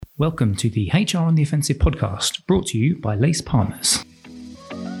Welcome to the HR on the Offensive podcast, brought to you by Lace Partners.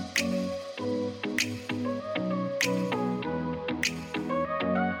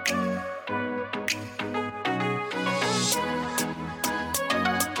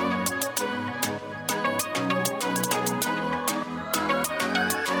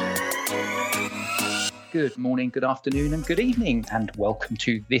 Good morning, good afternoon, and good evening, and welcome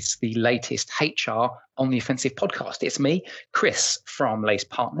to the latest HR on the Offensive podcast. It's me, Chris from Lace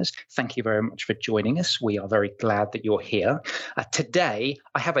Partners. Thank you very much for joining us. We are very glad that you're here. Today,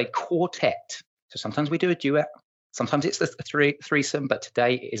 I have a quartet. So sometimes we do a duet, sometimes it's a threesome, but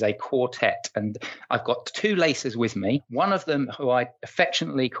today is a quartet. And I've got two Laces with me, one of them who I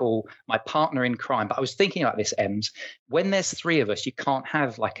affectionately call my partner in crime. But I was thinking about this, Ems, when there's three of us, you can't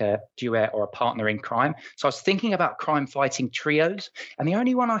have like a duet or a partner in crime. So I was thinking about crime fighting trios. And the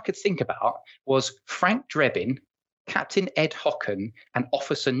only one I could think about was Frank Drebin, Captain Ed Hocken, and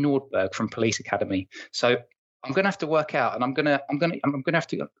Officer Nordberg from Police Academy. So I'm going to have to work out, and I'm going to have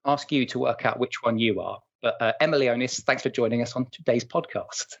to ask you to work out which one you are. But Emily Onis, thanks for joining us on today's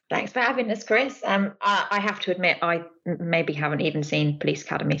podcast. Thanks for having us, Chris. I have to admit, I maybe haven't even seen Police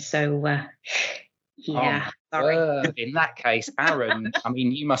Academy, so yeah. Sorry. In that case, Aaron, I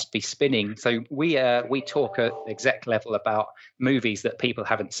mean, you must be spinning. So we talk at exec level about movies that people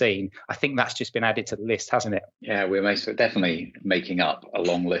haven't seen. I think that's just been added to the list, hasn't it? Yeah, we're definitely making up a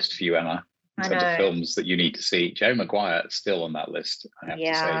long list for you, Emma, in terms of films that you need to see. Jerry Maguire is still on that list, I have to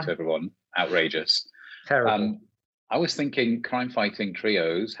say to everyone. Outrageous. Terrible. I was thinking crime-fighting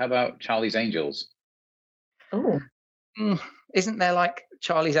trios. How about Charlie's Angels? Oh. Isn't there like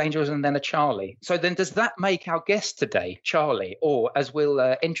Charlie's Angels and then a Charlie? So then does that make our guest today Charlie? Or as we'll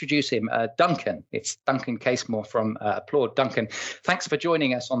introduce him, Duncan. It's Duncan Casemore from Applaud. Duncan, thanks for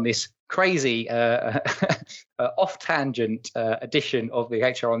joining us on this crazy off-tangent edition of the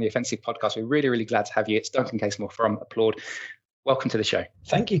HR on the Offensive podcast. We're really, really glad to have you. It's Duncan Casemore from Applaud. Welcome to the show.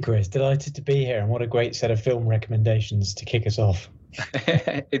 Thank you, Chris. Delighted to be here. And what a great set of film recommendations to kick us off.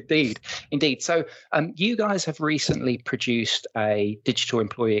 Indeed. So you guys have recently produced a digital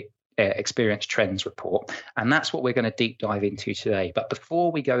employee experience trends report, and that's what we're going to deep dive into today. But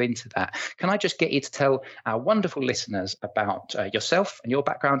before we go into that, can I just get you to tell our wonderful listeners about yourself and your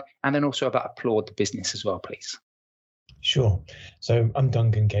background, and then also about Applaud, the business as well, please? Sure. So I'm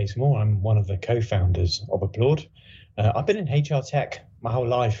Duncan Casemore. I'm one of the co-founders of Applaud. I've been in HR tech my whole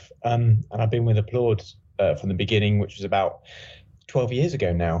life, and I've been with Applaud from the beginning, which was about 12 years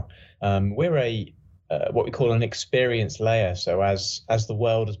ago now. We're a what we call an experience layer. So as the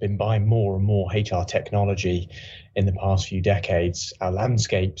world has been buying more and more HR technology in the past few decades, our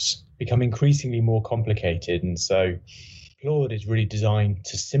landscapes become increasingly more complicated. And so Applaud is really designed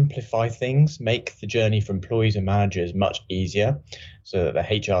to simplify things, make the journey for employees and managers much easier so that the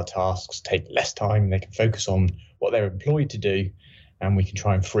HR tasks take less time. They can focus on what they're employed to do, and we can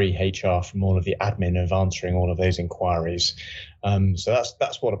try and free HR from all of the admin of answering all of those inquiries. So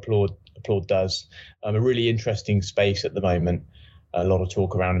that's what Applaud does. A really interesting space at the moment. A lot of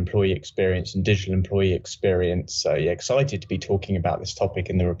talk around employee experience and digital employee experience. So yeah, excited to be talking about this topic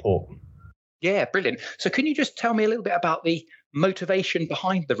in the report. Yeah, brilliant. So can you just tell me a little bit about the motivation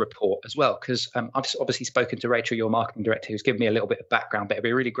behind the report as well? Because I've obviously spoken to Rachel, your marketing director, who's given me a little bit of background, but it'd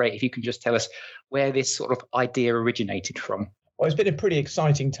be really great if you can just tell us where this sort of idea originated from. Well, it's been a pretty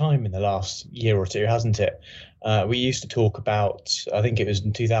exciting time in the last year or two, hasn't it? We used to talk about, I think it was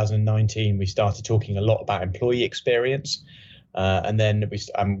in 2019, we started talking a lot about employee experience. And then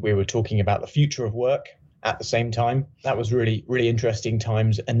we were talking about the future of work at the same time. That was really, really interesting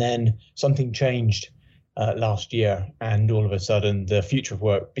times. And then something changed last year, and all of a sudden the future of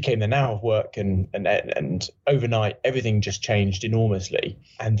work became the now of work, and overnight everything just changed enormously.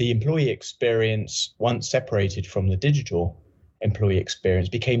 And the employee experience, once separated from the digital employee experience,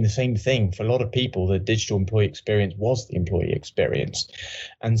 became the same thing. For a lot of people, the digital employee experience was the employee experience.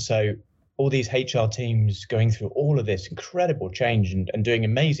 And so all these HR teams going through all of this incredible change and doing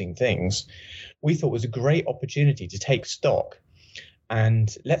amazing things, we thought was a great opportunity to take stock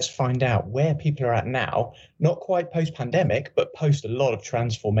and let's find out where people are at now, not quite post-pandemic, but post a lot of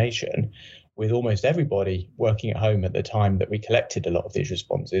transformation, with almost everybody working at home at the time that we collected a lot of these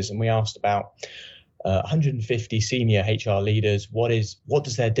responses. And we asked about 150 senior HR leaders, what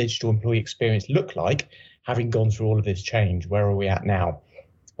does their digital employee experience look like, having gone through all of this change? Where are we at now?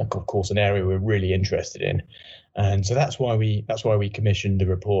 Of course, an area we're really interested in. And so that's why we commissioned the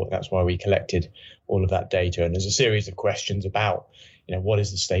report. That's why we collected all of that data. And there's a series of questions about, what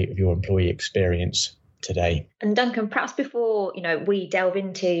is the state of your employee experience today? And Duncan, perhaps before we delve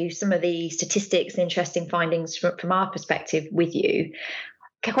into some of the statistics and interesting findings from our perspective with you,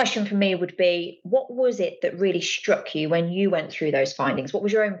 question for me would be, what was it that really struck you when you went through those findings? What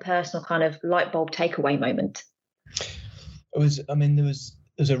was your own personal kind of light bulb takeaway moment? There was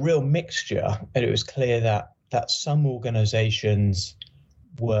a real mixture, and it was clear that some organizations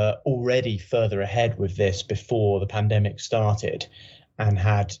were already further ahead with this before the pandemic started and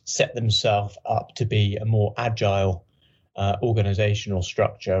had set themselves up to be a more agile organizational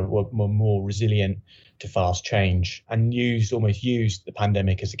structure, were more resilient to fast change, and almost used the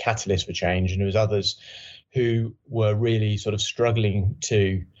pandemic as a catalyst for change. And there was others who were really sort of struggling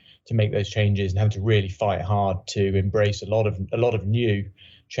to make those changes and having to really fight hard to embrace a lot of new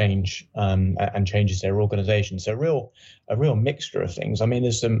change and changes their organization. So a real mixture of things. I mean,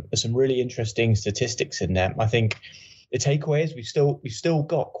 there's some really interesting statistics in there. I think the takeaway is we've still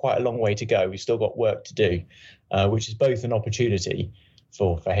got quite a long way to go. We've still got work to do, which is both an opportunity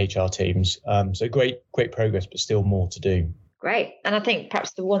for HR teams. So great progress, but still more to do. Great. And I think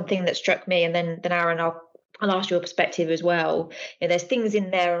perhaps the one thing that struck me, and then Aaron, I'll ask your perspective as well. There's things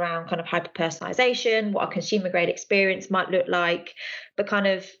in there around kind of hyper-personalization, what a consumer grade experience might look like, but kind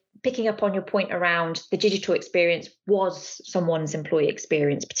of picking up on your point around the digital experience was someone's employee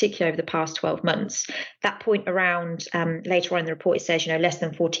experience, particularly over the past 12 months. That point around later on in the report, it says, less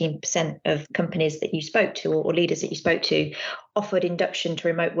than 14% of companies that you spoke to or leaders that you spoke to offered induction to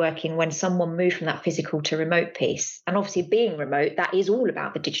remote working when someone moved from that physical to remote piece. And obviously being remote, that is all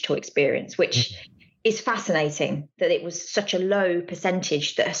about the digital experience, which is fascinating that it was such a low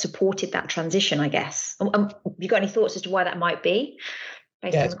percentage that has supported that transition, I guess. You got any thoughts as to why that might be?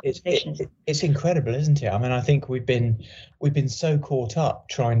 Yeah, it's incredible, isn't it? I mean, I think we've been so caught up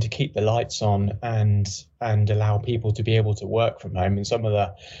trying to keep the lights on and allow people to be able to work from home. And some of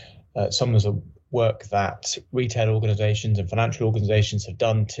the work that retail organizations and financial organizations have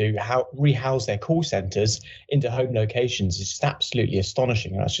done to rehouse their call centers into home locations is just absolutely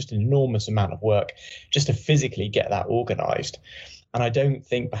astonishing. And that's just an enormous amount of work just to physically get that organized. And I don't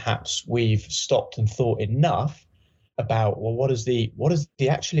think perhaps we've stopped and thought enough about, well, what is the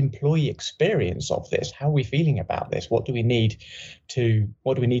actual employee experience of this? How are we feeling about this? What do we need to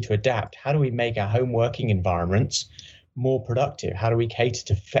adapt? How do we make our home working environments more productive? How do we cater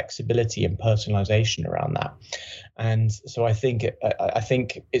to flexibility and personalization around that? And so I think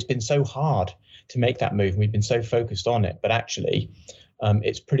it's been so hard to make that move. We've been so focused on it, but actually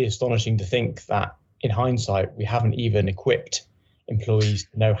it's pretty astonishing to think that in hindsight, we haven't even equipped employees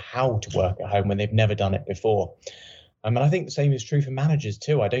to know how to work at home when they've never done it before. And I think the same is true for managers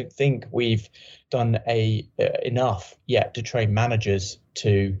too. I don't think we've done enough yet to train managers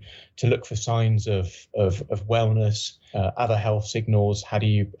to look for signs of wellness, other health signals. How do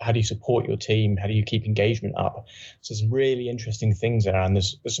you support your team? How do you keep engagement up? So some really interesting things around.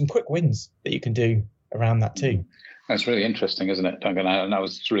 There's some quick wins that you can do around that too. That's really interesting, isn't it, Duncan? And I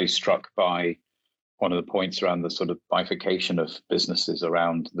was really struck by one of the points around the sort of bifurcation of businesses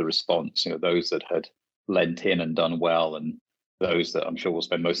around the response. Those that had lent in and done well, and those that I'm sure we'll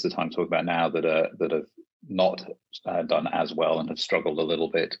spend most of the time talking about now that have not done as well and have struggled a little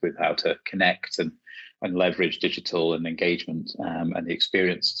bit with how to connect and leverage digital and engagement and the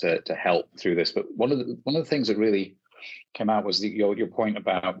experience to help through this. But one of the things that really came out was your point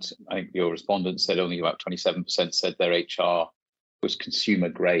about, I think your respondents said only about 27% said their HR was consumer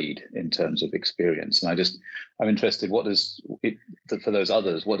grade in terms of experience. And I'm interested, what does it, for those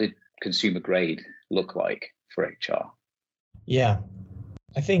others, what did consumer grade look like for HR? Yeah,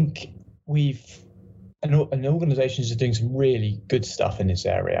 I think an organizations are doing some really good stuff in this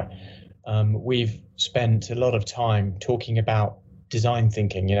area. We've spent a lot of time talking about design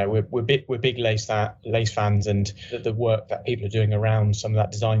thinking. We're big Lace fans, and the work that people are doing around some of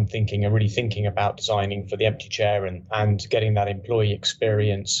that design thinking are really thinking about designing for the empty chair and getting that employee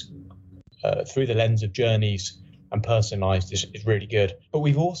experience through the lens of journeys and personalized is really good. But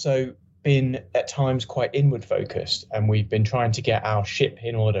we've also been at times quite inward focused, and we've been trying to get our ship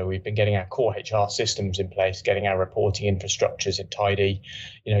in order. We've been getting our core HR systems in place, getting our reporting infrastructures in tidy,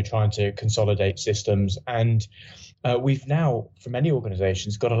 trying to consolidate systems. And we've now, for many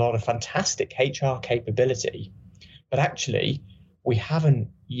organizations, got a lot of fantastic HR capability, but actually we haven't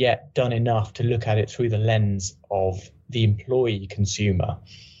yet done enough to look at it through the lens of the employee consumer.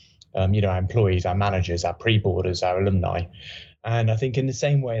 Our employees, our managers, our pre-boarders, our alumni. And I think in the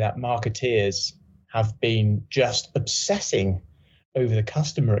same way that marketeers have been just obsessing over the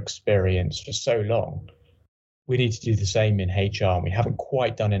customer experience for so long, we need to do the same in HR, and we haven't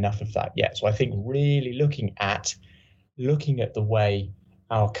quite done enough of that yet. So I think really looking at the way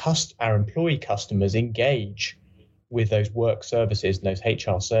our employee customers engage with those work services and those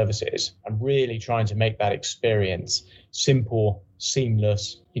HR services, and really trying to make that experience simple,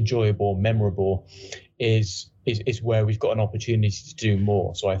 seamless, enjoyable, memorable, is where we've got an opportunity to do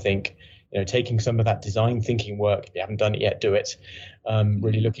more. So I think, taking some of that design thinking work, if you haven't done it yet, do it.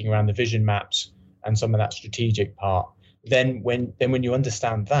 Really looking around the vision maps and some of that strategic part. Then when you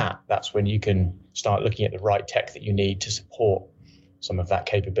understand that, that's when you can start looking at the right tech that you need to support some of that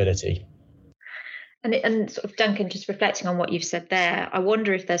capability. And sort of, Duncan, just reflecting on what you've said there, I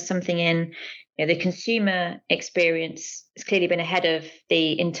wonder if there's something in the consumer experience has clearly been ahead of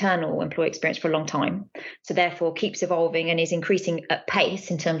the internal employee experience for a long time. So therefore keeps evolving and is increasing at pace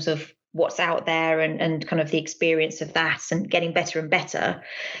in terms of what's out there and kind of the experience of that and getting better and better.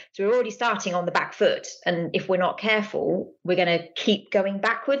 So we're already starting on the back foot. And if we're not careful, we're going to keep going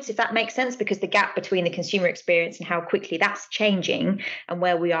backwards, if that makes sense, because the gap between the consumer experience and how quickly that's changing and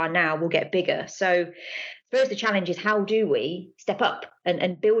where we are now will get bigger. So I suppose the challenge is, how do we step up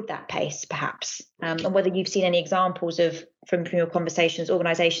and build that pace, perhaps? And whether you've seen any examples of, from your conversations,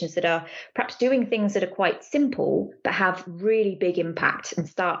 organisations that are perhaps doing things that are quite simple but have really big impact and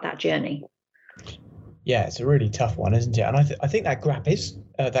start that journey. Yeah, it's a really tough one, isn't it? And I think that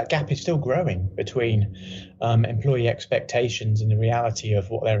gap is still growing between employee expectations and the reality of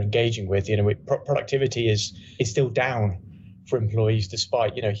what they're engaging with. Productivity is still down for employees,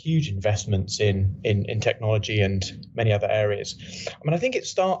 despite huge investments in technology and many other areas. I mean, I think it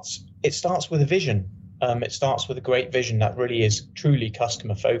starts with a vision. It starts with a great vision that really is truly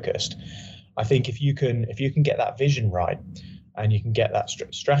customer focused. I think if you can get that vision right, and you can get that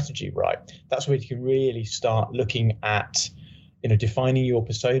strategy right, that's where you can really start looking at defining your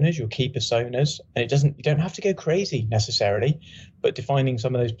personas, your key personas. And you don't have to go crazy necessarily, but defining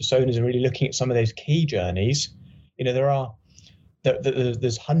some of those personas and really looking at some of those key journeys.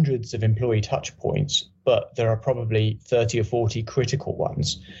 There's hundreds of employee touch points, but there are probably 30 or 40 critical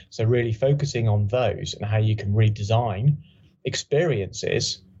ones. So really focusing on those and how you can redesign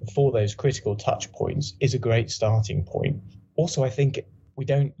experiences for those critical touch points is a great starting point. Also, I think we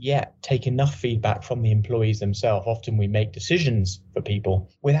don't yet take enough feedback from the employees themselves. Often we make decisions for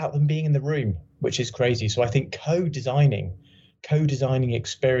people without them being in the room, which is crazy. So I think co-designing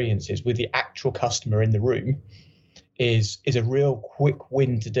experiences with the actual customer in the room is a real quick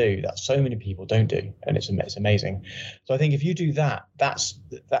win to do that so many people don't do, and it's amazing. So I think if you do that,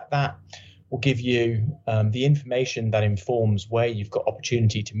 that will give you the information that informs where you've got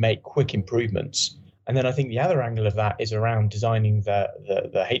opportunity to make quick improvements. And then I think the other angle of that is around designing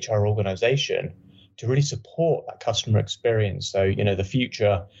the HR organization to really support that customer experience. So the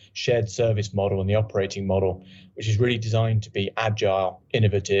future shared service model and the operating model, which is really designed to be agile,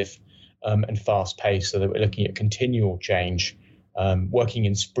 innovative, and fast-paced, so that we're looking at continual change, working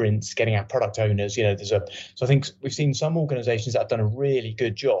in sprints, getting our product owners. So I think we've seen some organisations that have done a really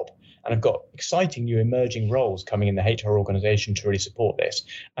good job and have got exciting new emerging roles coming in the HR organisation to really support this,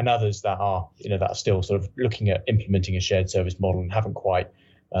 and others that are still sort of looking at implementing a shared service model and haven't quite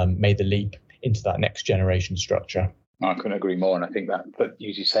made the leap into that next generation structure. I couldn't agree more, and I think that,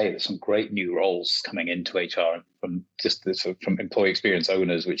 as you say, there's some great new roles coming into HR from from employee experience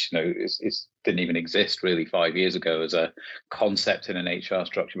owners, which didn't even exist really 5 years ago as a concept in an HR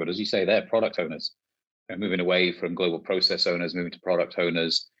structure. But as you say, they're product owners. They're moving away from global process owners, moving to product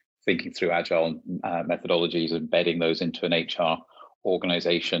owners, thinking through agile methodologies, embedding those into an HR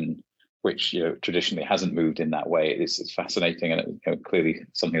organization, which traditionally hasn't moved in that way. It's fascinating, and clearly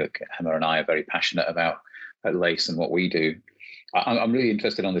something that Emma and I are very passionate about at Lace and what we do. I'm really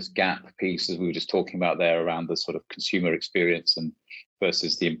interested on this gap piece, as we were just talking about there, around the sort of consumer experience and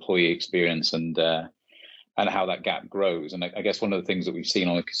versus the employee experience, and how that gap grows. And I guess one of the things that we've seen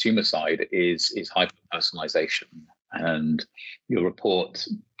on the consumer side is hyper personalization. And your report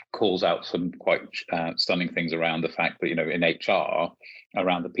calls out some quite stunning things around the fact that in HR,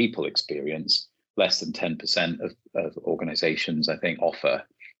 around the people experience, less than 10% of organizations, I think, offer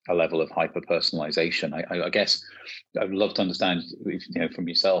a level of hyper personalization. I guess I'd love to understand, from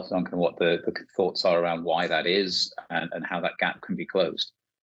yourself, Duncan, what the thoughts are around why that is and how that gap can be closed.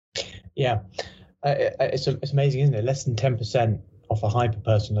 Yeah, it's amazing, isn't it? Less than 10% offer hyper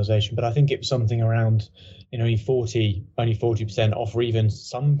personalization, but I think it was something around only 40% offer even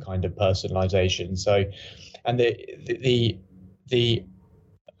some kind of personalization. So, and the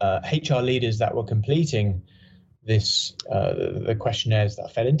HR leaders that were completing this, the questionnaires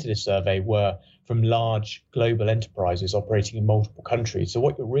that fell into this survey were from large global enterprises operating in multiple countries. So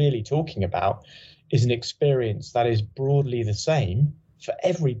what you're really talking about is an experience that is broadly the same for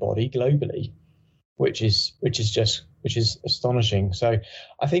everybody globally, which is astonishing. So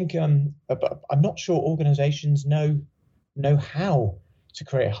I think I'm not sure organizations know how to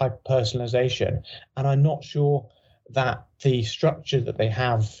create hyper personalization, and I'm not sure that the structure that they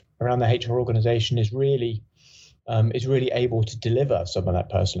have around the HR organization is really able to deliver some of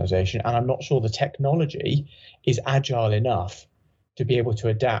that personalization. And I'm not sure the technology is agile enough to be able to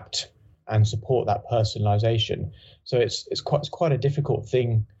adapt and support that personalization. So it's quite a difficult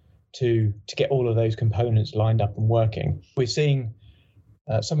thing to get all of those components lined up and working. We're seeing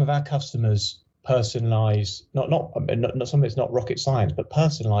some of our customers personalize, not some of it's not rocket science, but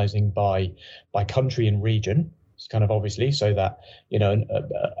personalizing by country and region. It's kind of obviously so that, you know,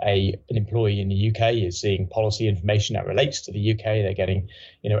 an employee in the UK is seeing policy information that relates to the UK. They're getting,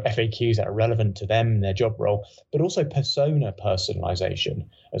 you know, FAQs that are relevant to them and their job role, but also persona personalization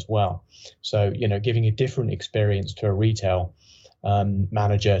as well. So, you know, giving a different experience to a retail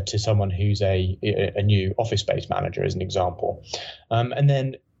manager to someone who's a new office-based manager, as an example. And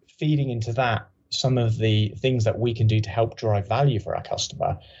then feeding into that some of the things that we can do to help drive value for our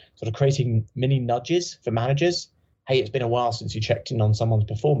customer, sort of creating mini nudges for managers. Hey, it's been a while since you checked in on someone's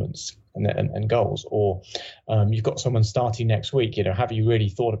performance and goals, or you've got someone starting next week. You know, have you really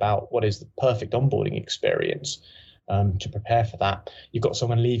thought about what is the perfect onboarding experience to prepare for that? You've got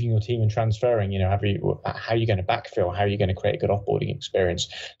someone leaving your team and transferring. You know, how are you going to backfill? How are you going to create a good offboarding experience?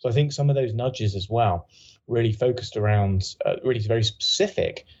 So I think some of those nudges as well, really focused around, really very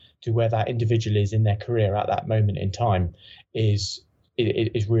specific to where that individual is in their career at that moment in time, is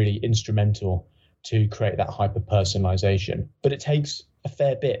really instrumental to create that hyper personalization. But it takes a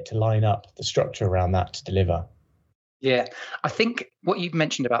fair bit to line up the structure around that to deliver. Yeah, I think what you've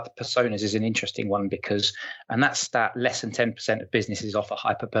mentioned about the personas is an interesting one, because, and that's that less than 10% of businesses offer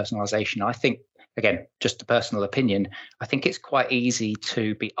hyper personalization. I think, again, just a personal opinion, I think it's quite easy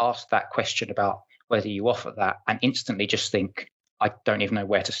to be asked that question about whether you offer that and instantly just think, I don't even know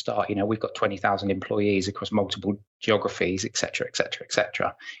where to start. You know, we've got 20,000 employees across multiple geographies, et cetera, et cetera, et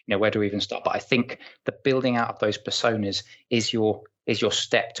cetera. You know, where do we even start? But I think the building out of those personas is your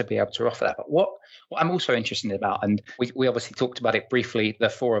step to be able to offer that. But what I'm also interested about, and we obviously talked about it briefly, the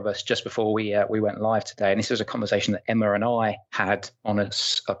four of us, just before we went live today, and this was a conversation that Emma and I had on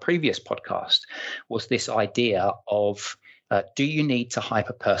a previous podcast, was this idea of do you need to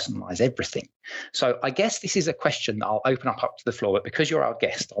hyper-personalize everything? So I guess this is a question that I'll open up to the floor, but because you're our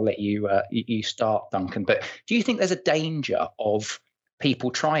guest, I'll let you start, Duncan. But do you think there's a danger of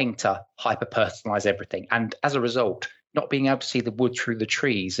people trying to hyper-personalize everything, and as a result, not being able to see the wood through the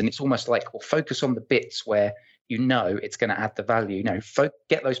trees? And it's almost like, well, focus on the bits where you know it's going to add the value. You know,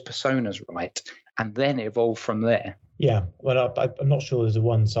 get those personas right, and then evolve from there. Yeah, well, I'm not sure there's a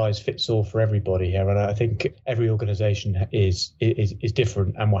one size fits all for everybody here, and I think every organisation is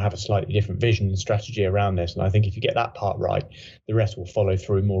different and will have a slightly different vision and strategy around this. And I think if you get that part right, the rest will follow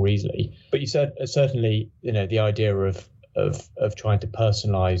through more easily. But you said certainly, you know, the idea of trying to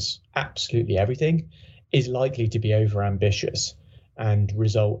personalise absolutely everything is likely to be over ambitious and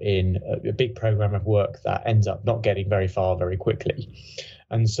result in a big program of work that ends up not getting very far very quickly.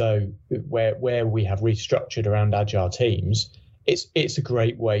 And so where we have restructured around agile teams, it's a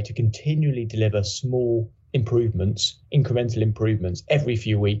great way to continually deliver small improvements, incremental improvements every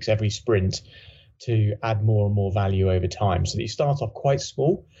few weeks, every sprint, to add more and more value over time. So that you start off quite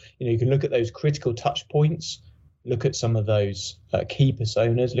small. You know, you can look at those critical touch points, look at some of those key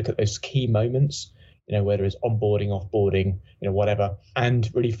personas, look at those key moments, you know, whether it's onboarding, offboarding, you know, whatever, and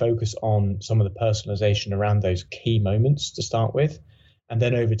really focus on some of the personalization around those key moments to start with. And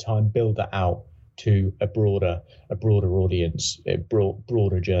then over time, build that out to a broader audience,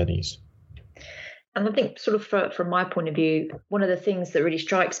 broader journeys. And I think sort of from my point of view, one of the things that really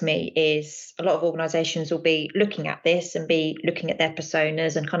strikes me is a lot of organizations will be looking at this and be looking at their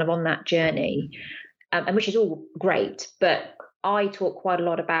personas and kind of on that journey, and which is all great. But I talk quite a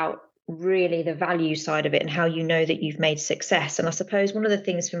lot about really the value side of it and how you know that you've made success. And I suppose one of the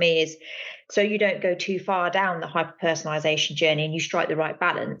things for me is, so you don't go too far down the hyper-personalization journey and you strike the right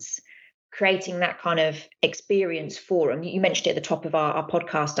balance, creating that kind of experience forum. You mentioned it at the top of our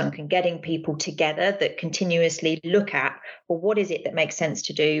podcast, Duncan, getting people together that continuously look at, well, what is it that makes sense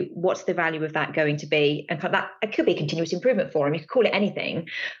to do? What's the value of that going to be? And that it could be a continuous improvement forum. You could call it anything,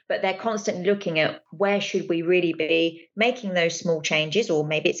 but they're constantly looking at where should we really be making those small changes, or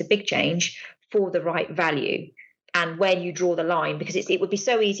maybe it's a big change for the right value. And where do you draw the line? Because it would be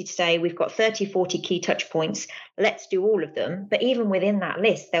so easy to say, we've got 30, 40 key touch points, let's do all of them. But even within that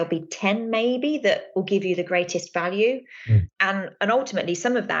list, there'll be 10 maybe that will give you the greatest value. And ultimately,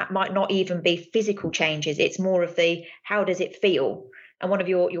 some of that might not even be physical changes. It's more of the, how does it feel? And one of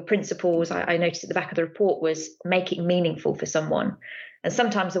your principles, I noticed at the back of the report, was make it meaningful for someone. And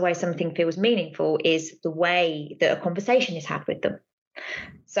sometimes the way something feels meaningful is the way that a conversation is had with them.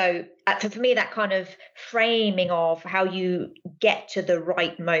 So for me, that kind of framing of how you get to the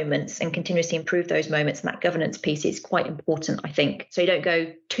right moments and continuously improve those moments, and that governance piece is quite important, I think. So you don't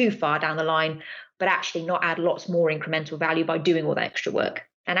go too far down the line, but actually not add lots more incremental value by doing all that extra work.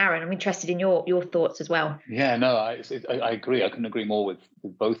 And Aaron, I'm interested in your thoughts as well. Yeah, no, I agree. I couldn't agree more with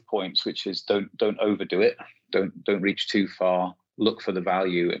both points, which is don't overdo it. Don't reach too far. Look for the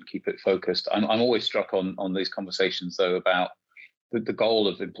value and keep it focused. I'm always struck on these conversations though about the goal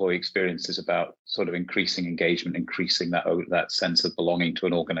of employee experience is about sort of increasing engagement, increasing that sense of belonging to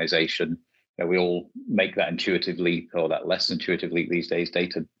an organization. We all make that intuitive leap, or that less intuitive leap these days,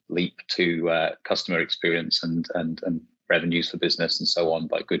 data leap to customer experience and revenues for business and so on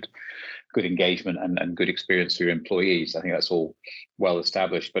by good engagement and good experience for your employees. I think that's all well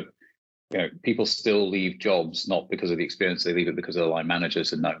established, but people still leave jobs not because of the experience, they leave it because of the line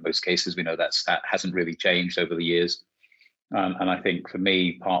managers. And in most cases, we know that stat hasn't really changed over the years. And I think for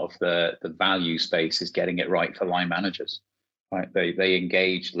me, part of the value space is getting it right for line managers. Right? They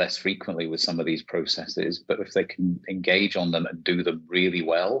engage less frequently with some of these processes, but if they can engage on them and do them really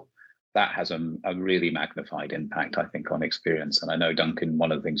well, that has a really magnified impact, I think, on experience. And I know, Duncan,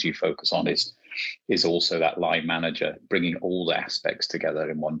 one of the things you focus on is also that line manager, bringing all the aspects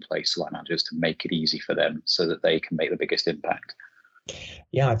together in one place, line managers, to make it easy for them so that they can make the biggest impact.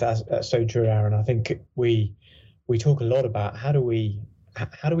 Yeah, that's so true, Aaron. I think we talk a lot about how do we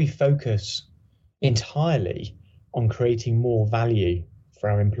focus entirely on creating more value for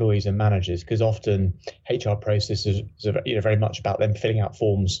our employees and managers, because often HR processes are very much about them filling out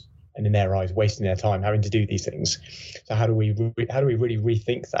forms and, in their eyes, wasting their time having to do these things. So how do we really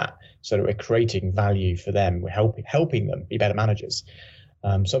rethink that so that we're creating value for them, we're helping them be better managers?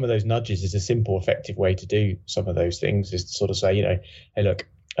 Some of those nudges is a simple, effective way to do some of those things, is to sort of say, hey, look,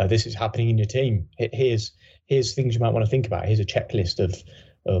 this is happening in your team. Here's things you might want to think about. Here's a checklist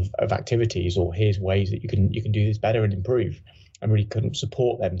of activities, or here's ways that you can do this better and improve, and really couldn't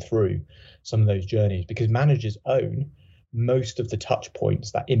support them through some of those journeys, because managers own most of the touch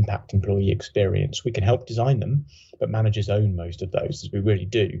points that impact employee experience. We can help design them, but managers own most of those, as we really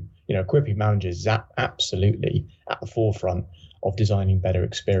do. Equipping managers is absolutely at the forefront of designing better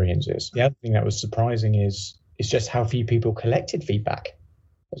experiences. The other thing that was surprising is just how few people collected feedback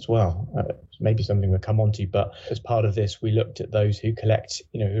as well. Maybe something we'll come on to, but as part of this, we looked at those who collect,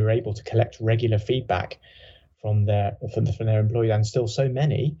 who are able to collect regular feedback from their employees, and still so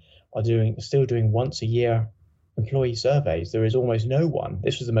many are still doing once a year employee surveys. There is almost no one.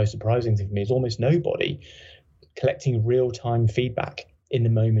 This was the most surprising thing for me. Is almost nobody collecting real-time feedback, in the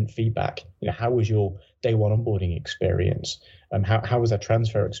moment feedback. How was your day one onboarding experience? How was that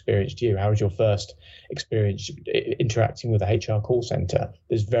transfer experience to you? How was your first experience interacting with a HR call center?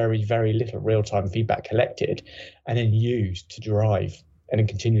 There's very, very little real-time feedback collected and then used to drive and then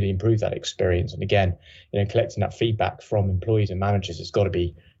continually improve that experience. And again, collecting that feedback from employees and managers has got to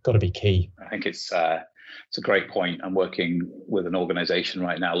be key. I think it's a great point. I'm working with an organization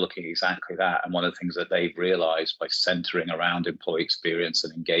right now looking at exactly that. And one of the things that they've realized by centering around employee experience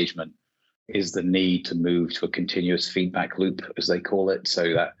and engagement is the need to move to a continuous feedback loop, as they call it.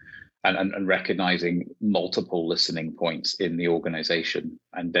 So that, and recognizing multiple listening points in the organization,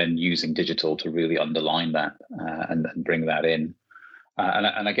 and then using digital to really underline that and bring that in.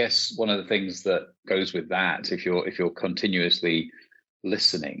 And I guess one of the things that goes with that, if you're continuously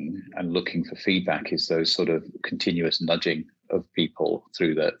listening and looking for feedback, is those sort of continuous nudging of people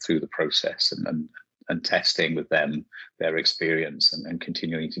through the process and testing with them their experience and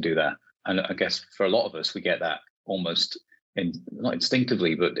continuing to do that. And I guess for a lot of us, we get that almost not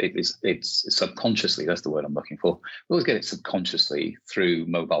instinctively, but it's subconsciously. That's the word I'm looking for. We always get it subconsciously through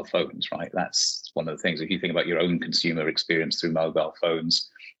mobile phones, right? That's one of the things. If you think about your own consumer experience through mobile phones,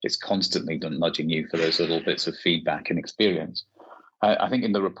 it's constantly nudging you for those little bits of feedback and experience. I think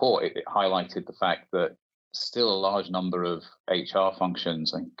in the report, it highlighted the fact that still a large number of HR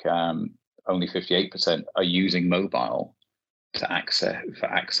functions, I think only 58%, are using mobile for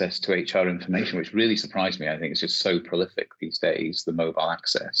access to HR information, which really surprised me. I think it's just so prolific these days, the mobile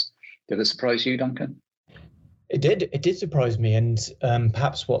access. Did it surprise you, Duncan? It did surprise me. And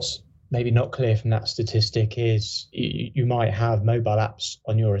perhaps what's maybe not clear from that statistic is you might have mobile apps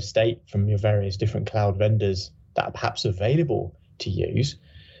on your estate from your various different cloud vendors that are perhaps available to use,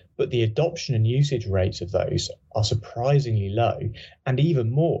 but the adoption and usage rates of those are surprisingly low. And even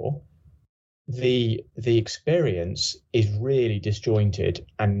more, the experience is really disjointed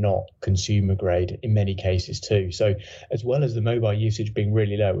and not consumer grade in many cases too. So as well as the mobile usage being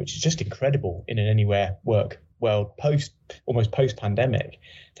really low, which is just incredible in an anywhere work world almost post pandemic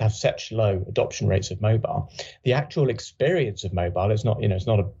to have such low adoption rates of mobile. The actual experience of mobile is not, it's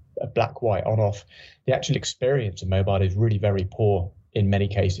not a black white on off. The actual experience of mobile is really very poor in many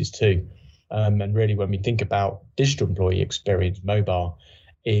cases too. And really, when we think about digital employee experience, mobile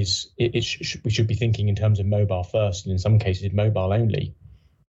we should be thinking in terms of mobile first, and in some cases mobile only.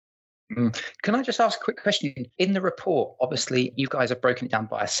 Can I just ask a quick question? In the report, obviously, you guys have broken it down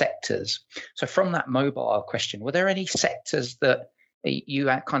by sectors. So from that mobile question, were there any sectors that you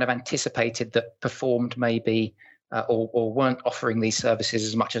kind of anticipated that performed maybe or weren't offering these services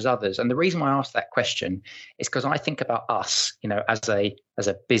as much as others? And the reason why I asked that question is because I think about us, as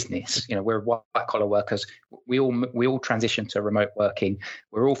a business, we're white collar workers. We all transition to remote working.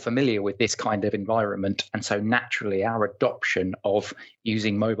 We're all familiar with this kind of environment, and so naturally, our adoption of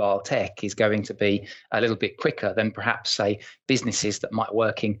using mobile tech is going to be a little bit quicker than perhaps, say, businesses that might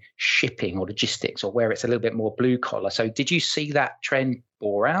work in shipping or logistics or where it's a little bit more blue collar. So, did you see that trend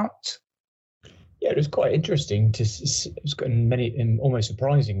bore out? Yeah, it was quite interesting and almost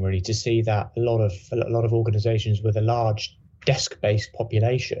surprising, really, to see that a lot of organisations with a large desk-based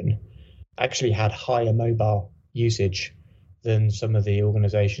population actually had higher mobile usage than some of the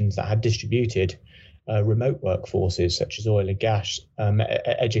organisations that had distributed remote workforces, such as oil and gas.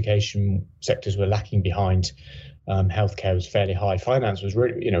 Education sectors were lacking behind. Healthcare was fairly high. Finance was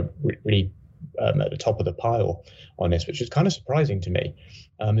really at the top of the pile on this, which was kind of surprising to me.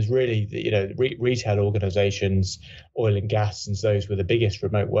 Is really retail organisations, oil and gas, and those with the biggest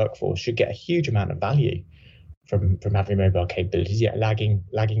remote workforce should get a huge amount of value from having mobile capabilities, yet lagging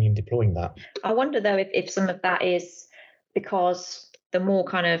in deploying that. I wonder though if some of that is because the more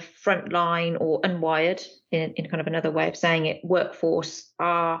kind of frontline or unwired, in kind of another way of saying it, workforce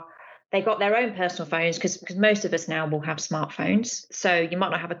they got their own personal phones because most of us now will have smartphones. So you might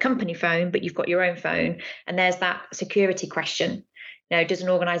not have a company phone, but you've got your own phone. And there's that security question. Does an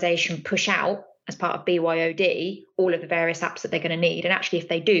organization push out as part of BYOD all of the various apps that they're going to need? And actually, if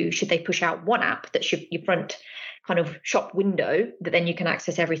they do, should they push out one app that's your front kind of shop window that then you can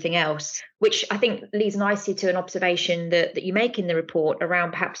access everything else? Which I think leads nicely to an observation that you make in the report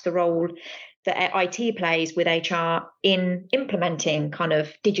around perhaps the role that IT plays with HR in implementing kind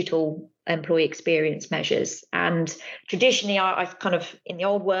of digital employee experience measures. And traditionally, I've kind of, in the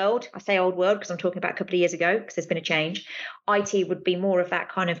old world, I say old world because I'm talking about a couple of years ago because there's been a change, IT would be more of that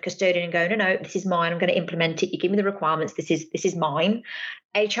kind of custodian and going, no, this is mine, I'm going to implement it, you give me the requirements, this is mine.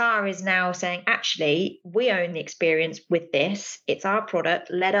 HR is now saying, actually, we own the experience with this, it's our product,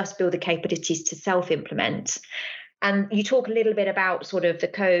 let us build the capabilities to self-implement. And you talk a little bit about sort of the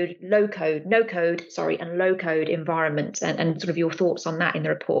code, no code and low code environment and sort of your thoughts on that in the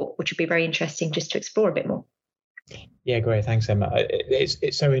report, which would be very interesting just to explore a bit more. Yeah, great. Thanks, Emma.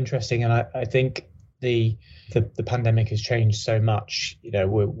 It's so interesting. And I think the pandemic has changed so much,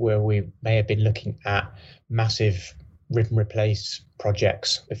 where we may have been looking at massive rip and replace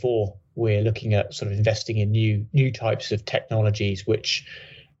projects before. We're looking at sort of investing in new types of technologies, which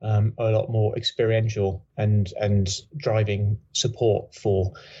are a lot more experiential and driving support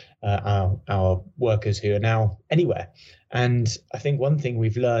for our workers who are now anywhere. And I think one thing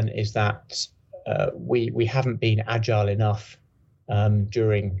we've learned is that we haven't been agile enough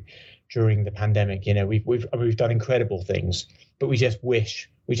during the pandemic. We've done incredible things, but we just wish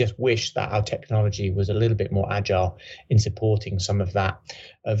that our technology was a little bit more agile in supporting some of that.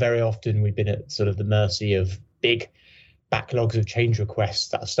 Very often we've been at sort of the mercy of big backlogs of change requests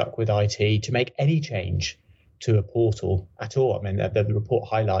that are stuck with IT to make any change to a portal at all. I mean, the report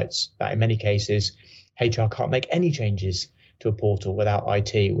highlights that in many cases, HR can't make any changes to a portal without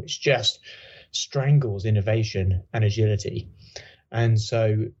IT, which just strangles innovation and agility. And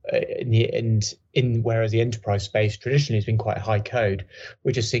so whereas the enterprise space traditionally has been quite high code,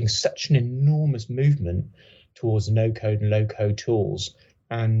 we're just seeing such an enormous movement towards no code and low code tools.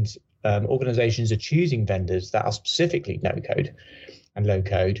 And organizations are choosing vendors that are specifically no code and low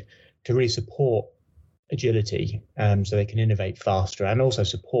code to really support agility, so they can innovate faster and also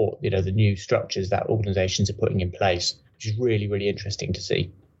support the new structures that organizations are putting in place, which is really, really interesting to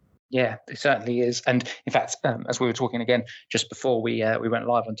see. Yeah, it certainly is. And in fact, as we were talking again just before we went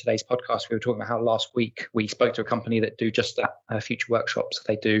live on today's podcast, we were talking about how last week we spoke to a company that do just that, Future Workshops.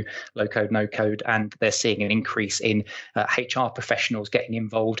 They do low code, no code, and they're seeing an increase in HR professionals getting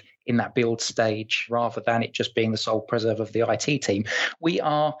involved in that build stage rather than it just being the sole preserve of the IT team. We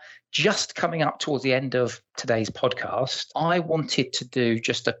are just coming up towards the end of today's podcast. I wanted to do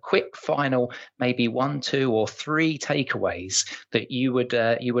just a quick final, maybe 1, 2, or 3 takeaways that you would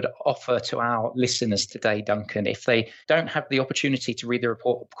offer to our listeners today, Duncan. If they don't have the opportunity to read the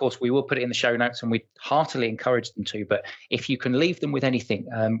report, of course, we will put it in the show notes and we heartily encourage them to. But if you can leave them with anything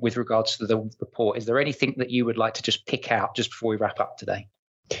with regards to the report, is there anything that you would like to just pick out just before we wrap up today?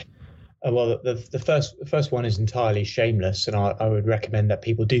 Well, the first one is entirely shameless, and I would recommend that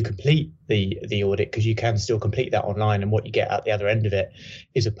people do complete the audit, because you can still complete that online, and what you get at the other end of it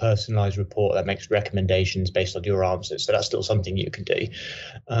is a personalised report that makes recommendations based on your answers. So that's still something you can do.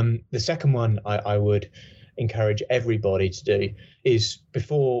 The second one I would encourage everybody to do is,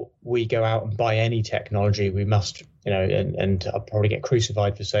 before we go out and buy any technology, we must, and I'll probably get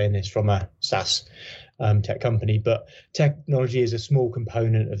crucified for saying this from a SaaS tech company, but technology is a small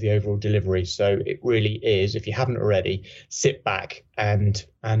component of the overall delivery. So it really is, if you haven't already, sit back and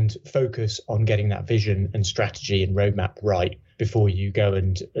focus on getting that vision and strategy and roadmap right before you go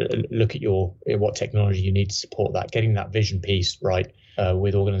and look at what technology you need to support that. Getting that vision piece right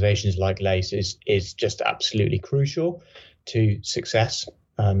with organizations like Lace is just absolutely crucial to success,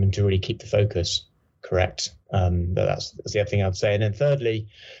 and to really keep the focus correct. That's the other thing I'd say. And then thirdly,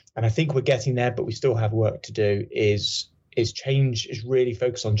 and I think we're getting there, but we still have work to do, is really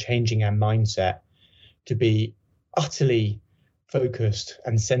focus on changing our mindset to be utterly focused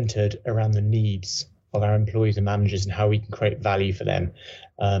and centered around the needs of our employees and managers and how we can create value for them,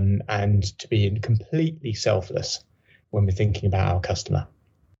 and to be completely selfless when we're thinking about our customer.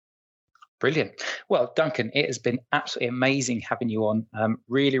 Brilliant. Well, Duncan, it has been absolutely amazing having you on.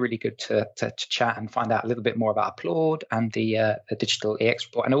 Really, really good to chat and find out a little bit more about Applaud and the Digital EX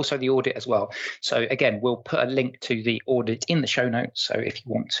report, and also the audit as well. So again, we'll put a link to the audit in the show notes. So if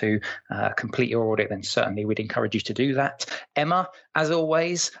you want to complete your audit, then certainly we'd encourage you to do that. Emma, as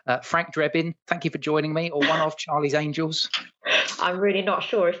always, Frank Drebin, thank you for joining me, or one of Charlie's Angels. I'm really not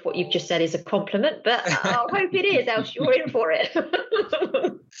sure if what you've just said is a compliment, but I hope it is, else you're in for it.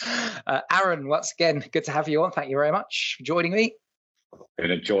 Aaron, once again, good to have you on. Thank you very much for joining me.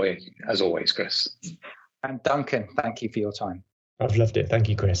 Been a joy, as always, Chris. And Duncan, thank you for your time. I've loved it. Thank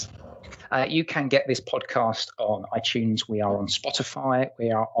you, Chris. You can get this podcast on iTunes. We are on Spotify.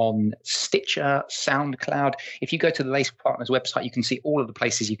 We are on Stitcher, SoundCloud. If you go to the Lace Partners website, you can see all of the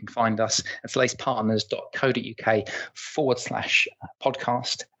places you can find us. It's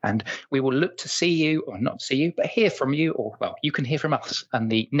lacepartners.co.uk/podcast. And we will look to see you, or not see you, but hear from you, or, well, you can hear from us on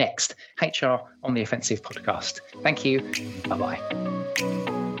the next HR on the Offensive podcast. Thank you.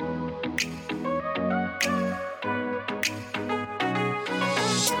 Bye-bye.